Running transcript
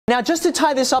Now, just to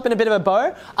tie this up in a bit of a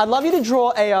bow, I'd love you to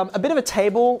draw a bit of a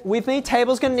table with me.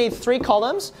 Table's going to need 3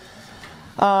 columns.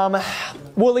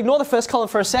 We'll ignore the first column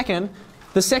for a second.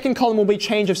 The second column will be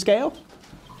change of scale.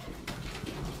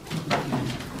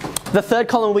 The third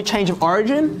column will be change of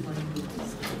origin.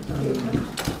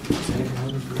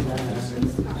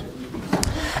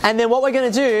 And then what we're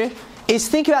going to do is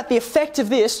think about the effect of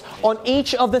this on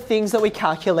each of the things that we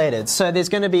calculated. So there's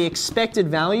going to be expected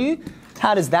value.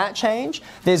 How does that change?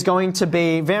 There's going to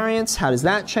be variance. How does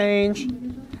that change?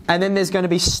 And then there's going to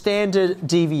be standard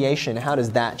deviation. How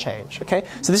does that change? Okay?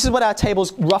 So this is what our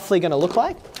table's roughly going to look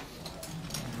like.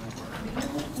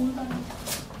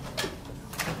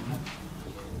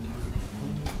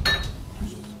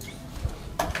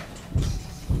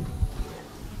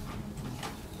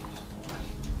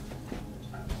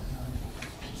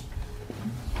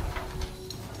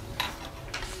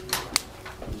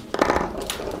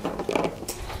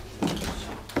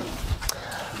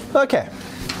 Okay.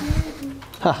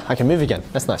 I can move again.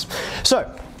 That's nice.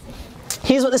 So,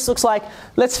 here's what this looks like.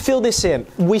 Let's fill this in.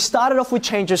 We started off with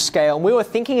change of scale, and we were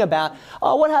thinking about,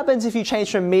 oh, what happens if you change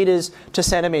from meters to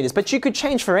centimeters? But you could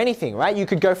change for anything, right? You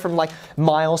could go from like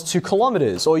miles to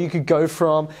kilometers, or you could go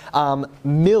from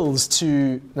mils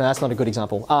to, no, that's not a good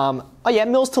example.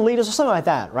 Mils to liters or something like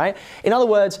that, right? In other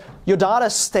words, your data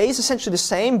stays essentially the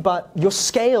same, but your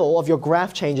scale of your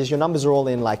graph changes. Your numbers are all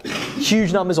in like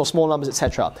huge numbers or small numbers,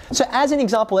 etc. So as an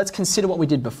example, let's consider what we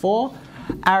did before.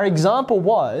 Our example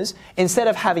was, instead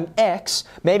of having x,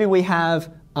 maybe we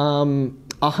have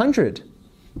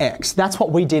 100x. That's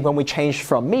what we did when we changed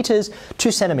from meters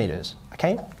to centimeters,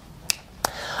 okay?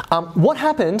 What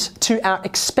happened to our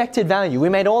expected value? We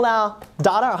made all our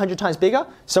data 100 times bigger,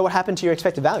 so what happened to your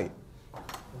expected value?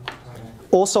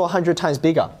 Also 100 times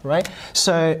bigger, right?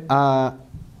 So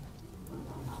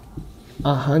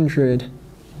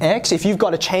 100x, if you've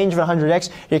got a change of 100x,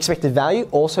 your expected value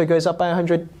also goes up by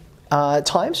 100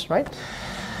 times, right?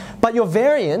 But your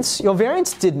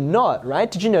variance did not, right?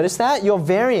 Did you notice that? Your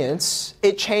variance,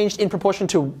 it changed in proportion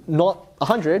to not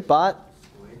 100, but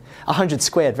 100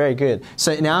 squared. Very good.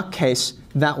 So in our case,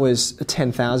 that was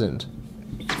 10,000,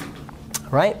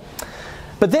 right?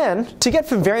 But then, to get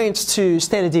from variance to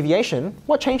standard deviation,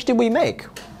 what change did we make?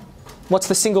 What's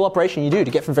the single operation you do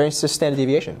to get from variance to standard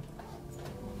deviation?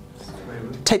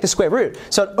 Take the square root.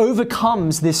 So it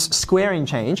overcomes this squaring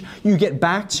change. You get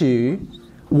back to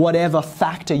whatever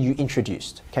factor you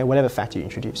introduced. Okay, whatever factor you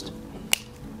introduced.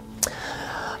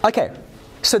 Okay,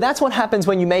 so that's what happens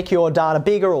when you make your data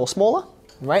bigger or smaller,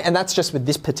 right? And that's just with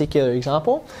this particular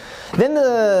example. Then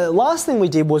the last thing we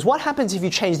did was, what happens if you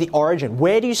change the origin?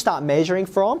 Where do you start measuring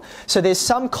from? So there's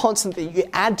some constant that you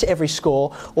add to every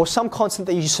score, or some constant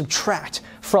that you subtract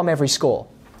from every score.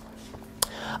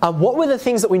 What were the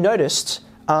things that we noticed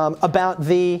about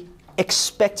the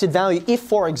expected value if,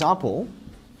 for example,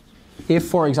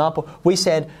 we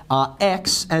said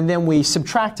x and then we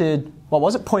subtracted, what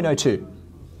was it, 0.02,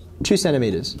 2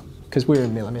 centimeters, because we're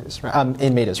in millimeters, right?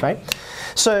 In meters, right?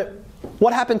 So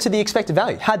what happened to the expected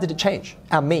value? How did it change?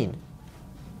 Our mean.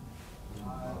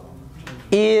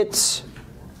 It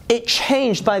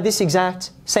changed by this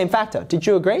exact same factor. Did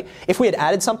you agree? If we had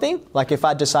added something, like if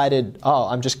I decided, oh,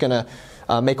 I'm just going to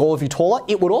make all of you taller,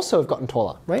 it would also have gotten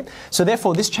taller, right? So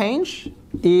therefore, this change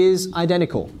is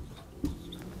identical,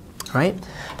 right?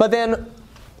 But then,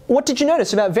 what did you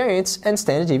notice about variance and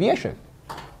standard deviation?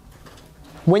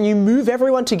 When you move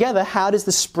everyone together, how does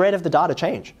the spread of the data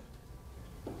change?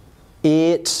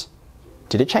 Did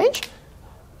it change?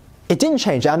 It didn't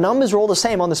change. Our numbers are all the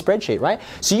same on the spreadsheet, right?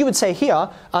 So you would say here,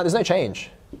 there's no change.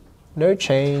 No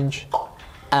change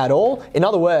at all. In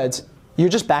other words, you're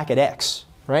just back at x,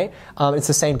 right? It's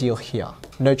the same deal here.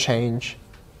 No change.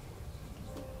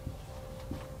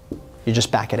 You're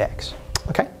just back at x,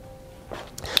 okay?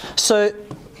 So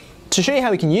to show you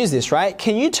how we can use this, right,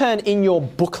 can you turn in your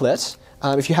booklet,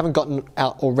 if you haven't gotten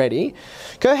out already,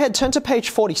 go ahead, turn to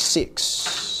page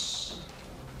 46.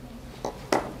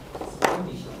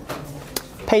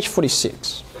 Page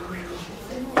 46.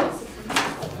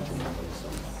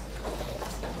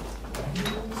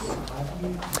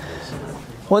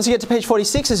 Once you get to page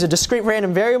 46, there's a discrete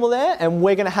random variable there, and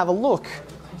we're going to have a look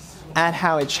at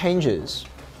how it changes.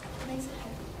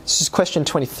 This is question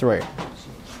 23.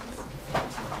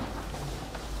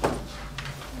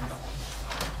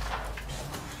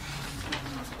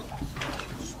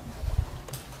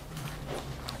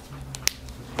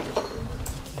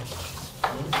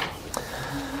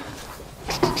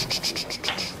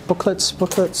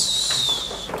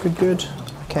 Booklets, good.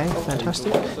 Okay,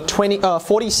 fantastic.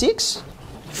 46?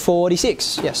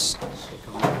 46, yes.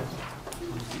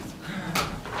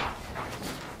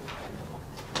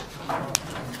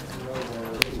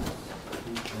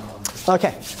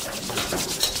 Okay.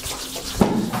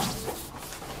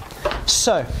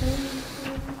 So,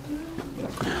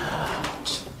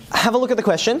 have a look at the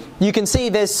question. You can see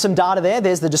there's some data there.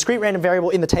 There's the discrete random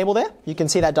variable in the table there. You can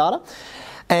see that data.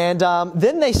 And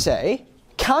then they say,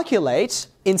 calculate,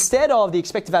 instead of the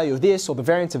expected value of this or the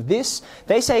variance of this,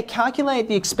 they say calculate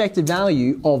the expected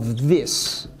value of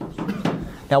this.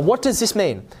 Now, what does this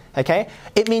mean? Okay,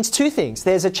 it means two things.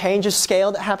 There's a change of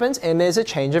scale that happens, and there's a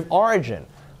change of origin.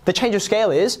 The change of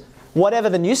scale is, whatever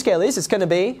the new scale is, it's going to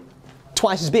be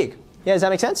twice as big. Yeah, does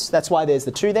that make sense? That's why there's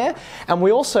the 2 there. And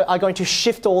we also are going to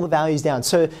shift all the values down.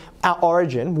 So our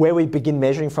origin, where we begin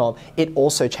measuring from, it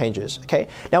also changes. Okay.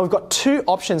 Now we've got 2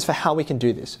 options for how we can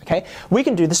do this. Okay. We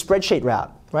can do the spreadsheet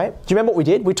route, right? Do you remember what we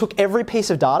did? We took every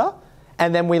piece of data,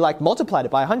 and then we multiplied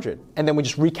it by 100, and then we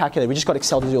just recalculated. We just got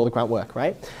Excel to do all the grunt work,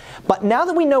 right? But now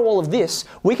that we know all of this,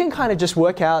 we can kind of just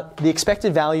work out the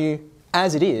expected value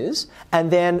as it is,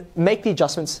 and then make the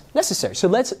adjustments necessary. So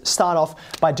let's start off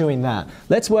by doing that.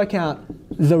 Let's work out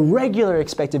the regular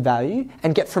expected value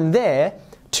and get from there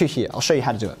to here. I'll show you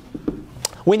how to do it.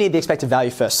 We need the expected value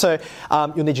first. So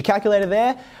you'll need your calculator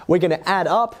there. We're going to add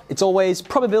up. It's always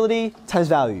probability times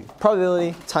value.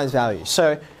 Probability times value.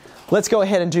 So let's go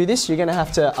ahead and do this. You're going to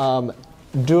have to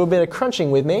do a bit of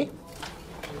crunching with me.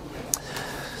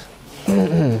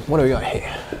 What do we got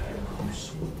here?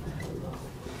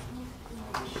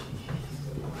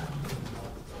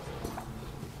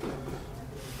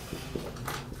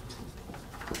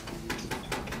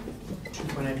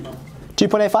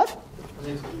 $2.85?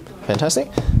 Fantastic.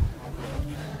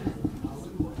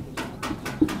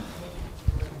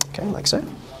 Okay, like so.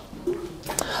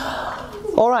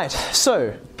 All right,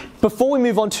 so before we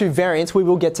move on to variance, we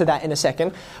will get to that in a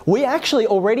second. We actually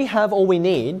already have all we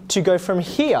need to go from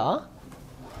here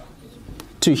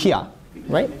to here,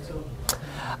 right?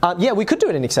 Yeah, we could do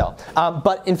it in Excel.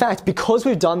 But in fact, because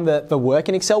we've done the work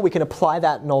in Excel, we can apply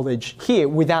that knowledge here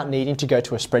without needing to go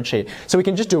to a spreadsheet. So we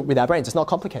can just do it with our brains. It's not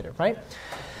complicated, right?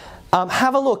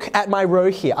 Have a look at my row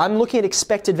here. I'm looking at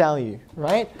expected value,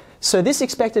 right? So this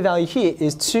expected value here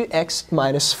is 2x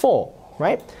minus 4,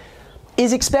 right?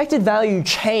 Is expected value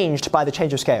changed by the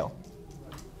change of scale?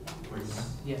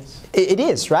 Yes. It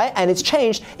is, right? And it's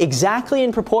changed exactly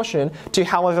in proportion to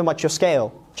however much your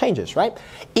scale changes, right?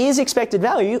 Is expected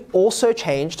value also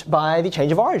changed by the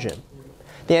change of origin?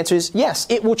 The answer is yes,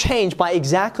 it will change by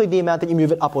exactly the amount that you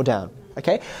move it up or down,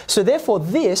 okay? So therefore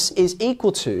this is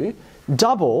equal to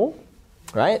double,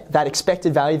 right, that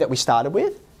expected value that we started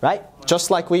with, right? Just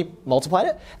like we multiplied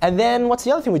it. And then what's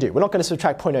the other thing we do? We're not going to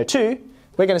subtract 0.02,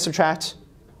 we're going to subtract,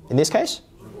 in this case,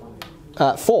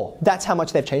 4. That's how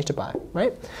much they've changed it by,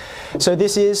 right? So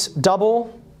this is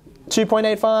double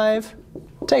 2.85,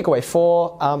 take away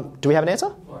 4. Do we have an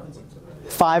answer?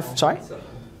 5, sorry?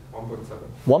 1.7.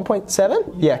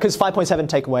 1.7? Yeah, because 5.7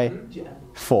 take away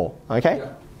 4, okay?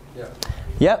 Yeah.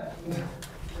 Yep.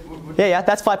 Yeah,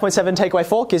 that's 5.7 take away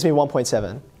 4 gives me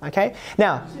 1.7, okay?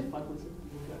 Now,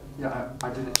 yeah, I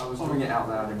did. I was doing it out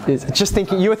loud. Just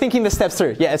thinking, you were thinking the steps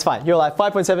through. Yeah, it's fine. You're like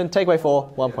 5.7, take away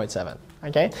 4, 1.7.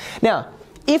 Okay? Now,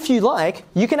 if you like,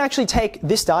 you can actually take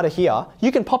this data here,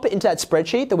 you can pop it into that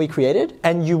spreadsheet that we created,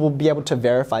 and you will be able to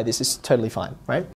verify this is totally fine, right?